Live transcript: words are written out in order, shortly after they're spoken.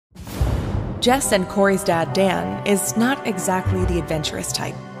Jess and Corey's dad, Dan, is not exactly the adventurous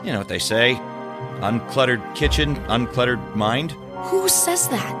type. You know what they say, uncluttered kitchen, uncluttered mind. Who says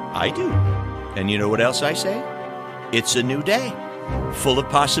that? I do. And you know what else I say? It's a new day, full of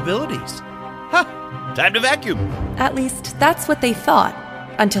possibilities. Time to vacuum. At least, that's what they thought,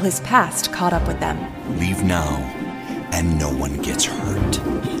 until his past caught up with them. Leave now, and no one gets hurt.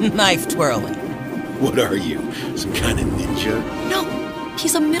 Knife twirling. What are you, some kind of ninja? No,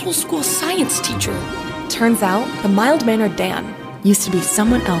 he's a middle school science teacher. Turns out, the mild-mannered Dan used to be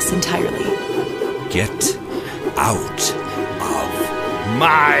someone else entirely. Get out of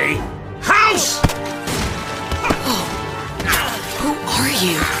My house! Who are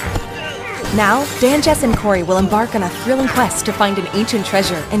you? Now, Dan, Jess, and Corey will embark on a thrilling quest to find an ancient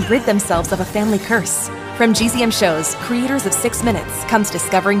treasure and rid themselves of a family curse. From GZM Shows, creators of 6 Minutes, comes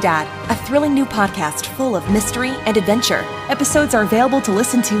Discovering Dad, a thrilling new podcast full of mystery and adventure. Episodes are available to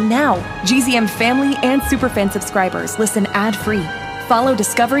listen to now. GZM family and superfan subscribers listen ad-free. Follow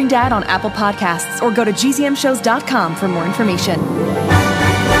Discovering Dad on Apple Podcasts or go to gzmshows.com for more information.